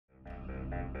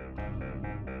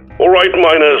Alright,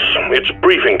 miners, it's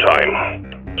briefing time.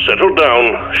 Settle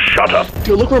down, shut up.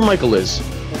 Dude, look where Michael is.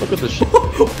 Look at this shit.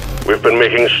 We've been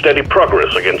making steady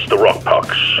progress against the rock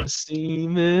pucks.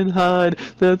 Semen hide,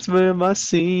 that's where my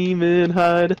semen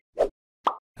hide.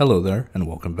 Hello there, and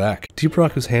welcome back. Deep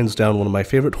Rock is hands down one of my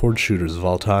favorite horde shooters of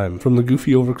all time. From the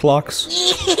goofy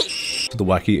overclocks, to the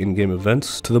wacky in-game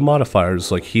events, to the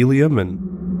modifiers like helium and...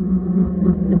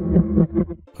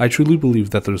 I truly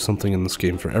believe that there's something in this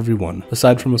game for everyone,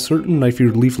 aside from a certain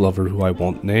knife-eared leaf lover who I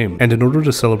won't name. And in order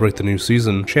to celebrate the new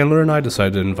season, Chandler and I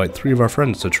decided to invite 3 of our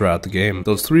friends to try out the game.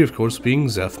 Those 3 of course being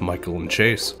Zeph, Michael, and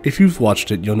Chase. If you've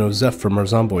watched it, you'll know Zeph from our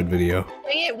Zomboid video.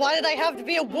 Dang it, why did I have to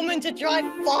be a woman to drive?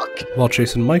 Fuck! While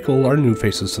Chase and Michael are new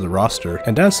faces to the roster,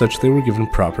 and as such they were given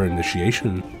proper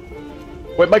initiation.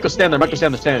 Wait, Michael, stand there. Michael,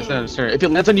 stand there. If it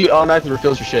lands on you, it automatically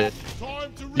refills your shit.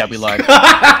 Yeah, we lied.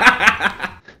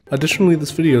 Additionally,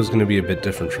 this video is going to be a bit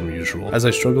different from usual, as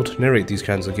I struggle to narrate these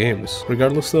kinds of games.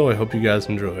 Regardless though, I hope you guys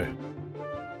enjoy.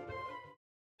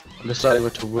 I'm deciding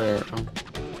what to wear.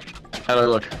 How do I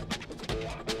look?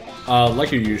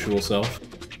 Like your usual self.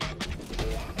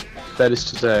 That is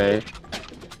to say...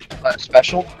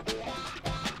 Special?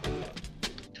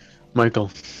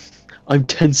 Michael, I'm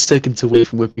 10 seconds away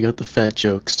from whipping out the fat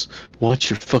jokes.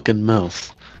 Watch your fucking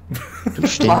mouth.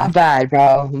 My bad,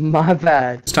 bro. My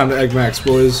bad. It's time to egg max,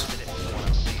 boys.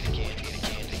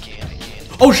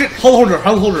 Oh shit! Hull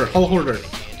holder!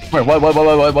 Where? Where?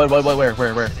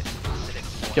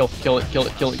 Kill it.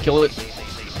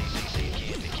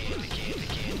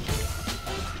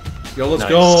 Yo, let's Nice.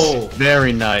 go!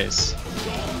 Very nice.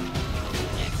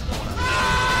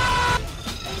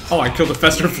 Oh, I killed the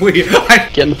Fester flea!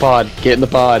 Get in the pod. Get in the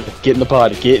pod.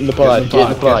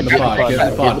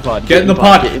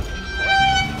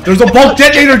 There's a bulk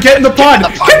detonator! Get in the pod!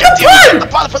 Get in the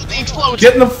pod!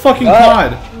 Get in the fucking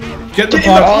pod! Get in the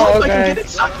pod! Oh, okay.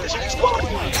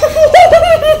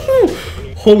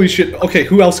 Holy shit. Okay,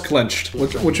 who else clenched?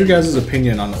 What's your guys'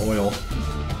 opinion on oil?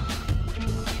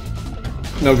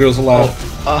 No girls allowed.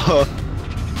 Oh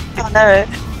no,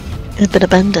 it's been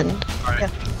abandoned. Alright,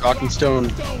 rock and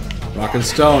stone. Rock and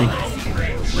stone.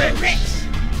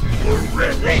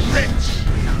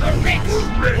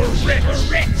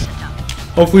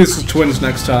 Hopefully it's the twins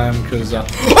next time, because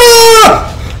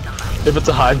If it's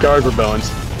a hive guard, we're bones.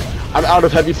 I'm out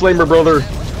of heavy flamer, brother.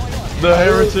 The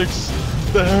heretics.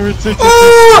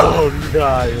 Oh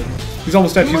god. He's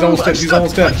almost dead. He's almost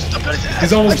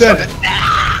dead.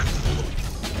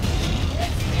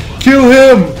 Kill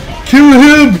him!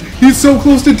 He's so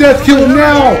close to death. Kill him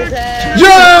now!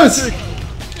 Yes!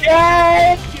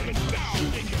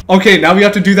 Okay, now we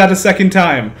have to do that a second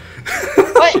time.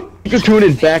 Cocoon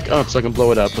and back up so I can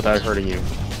blow it up without hurting you.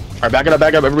 Alright, back it up.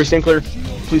 Everybody stand clear.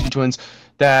 Please be twins.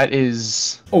 That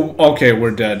is... Oh, okay,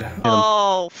 we're dead.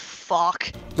 Oh,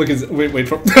 fuck. Look, wait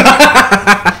for...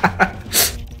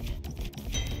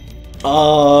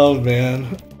 Oh,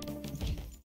 man.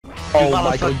 Oh,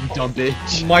 Michael, you dumb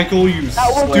bitch. Michael, you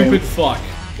stupid fuck.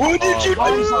 What did you do?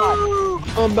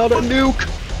 I'm about to nuke.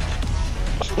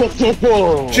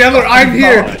 Chandler, I'm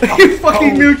here! You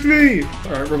fucking nuked me!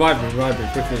 Alright, revive me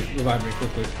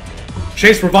quickly.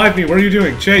 Chase, revive me, what are you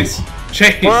doing? Chase!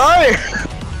 Where are you?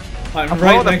 I'm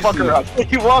right next to you. What do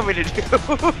you want me to do?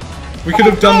 We could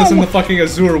have done this in the fucking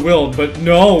Azure Wild, but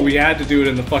no, we had to do it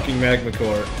in the fucking Magma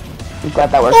Core. I'm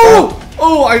glad that was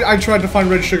Oh, I tried to find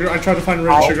red sugar, I found a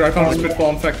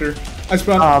Spitball Infector. I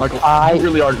spawned... Michael, you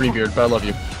really are Greenbeard, but I love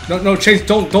you. No, Chase,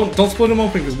 don't split them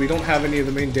open, because we don't have any of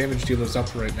the main damage dealers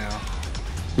up right now.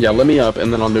 Yeah, let me up,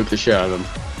 and then I'll nuke the shit out of them.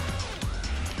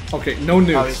 Okay, no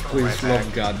nukes, please, for love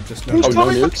of God, just no nukes. Oh, no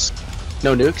nukes?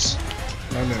 No nukes?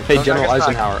 No nukes. Hey, General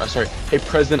Eisenhower, sorry. Hey,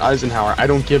 President Eisenhower, I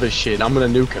don't give a shit, I'm gonna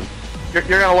nuke him.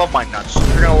 You're gonna love my nuts.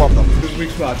 You're gonna love them. Who's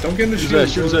weak spot? Don't get in the Shoot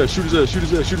his ass.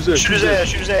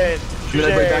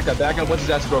 Back up, once his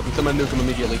ass is broken, someone nuke him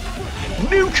immediately.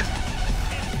 Nuke!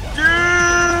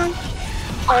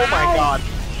 Oh my god.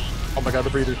 Oh my god, the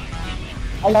breather.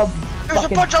 There's a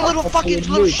bunch of little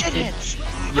shitheads.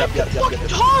 Yep.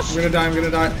 Toss! I'm gonna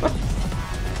die.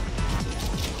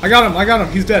 I got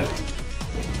him, he's dead.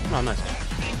 Oh, nice.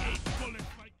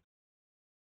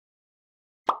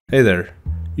 Hey there.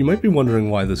 You might be wondering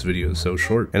why this video is so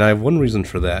short, and I have one reason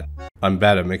for that. I'm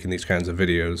bad at making these kinds of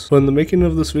videos, but in the making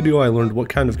of this video I learned what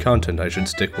kind of content I should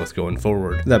stick with going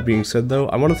forward. That being said though,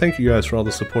 I want to thank you guys for all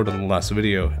the support on the last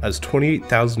video, as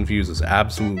 28,000 views is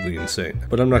absolutely insane.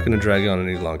 But I'm not going to drag on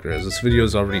any longer, as this video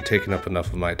has already taken up enough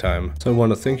of my time. So I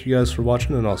want to thank you guys for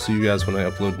watching, and I'll see you guys when I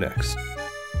upload next.